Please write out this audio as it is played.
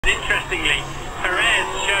interestingly, Perez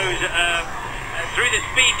shows through the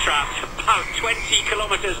speed traps about 20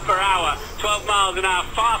 kilometers per hour, 12 miles an hour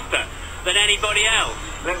faster than anybody else.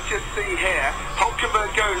 Let's just see here.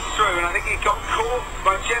 Hulkenberg goes through, and I think he got caught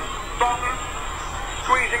by Jenson Button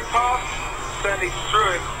squeezing past. Certainly threw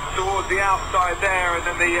it towards the outside there, and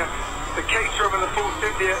then the caterer of the Force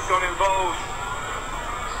India got involved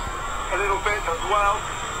a little bit as well.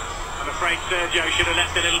 I'm afraid Sergio should have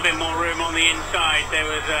left a little bit more room on the inside. There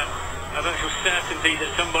was a virtual certainty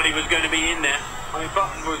that somebody was going to be in there. I mean,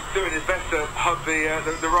 Button was doing his best to hug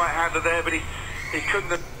the right-hander there, but he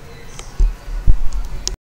couldn't have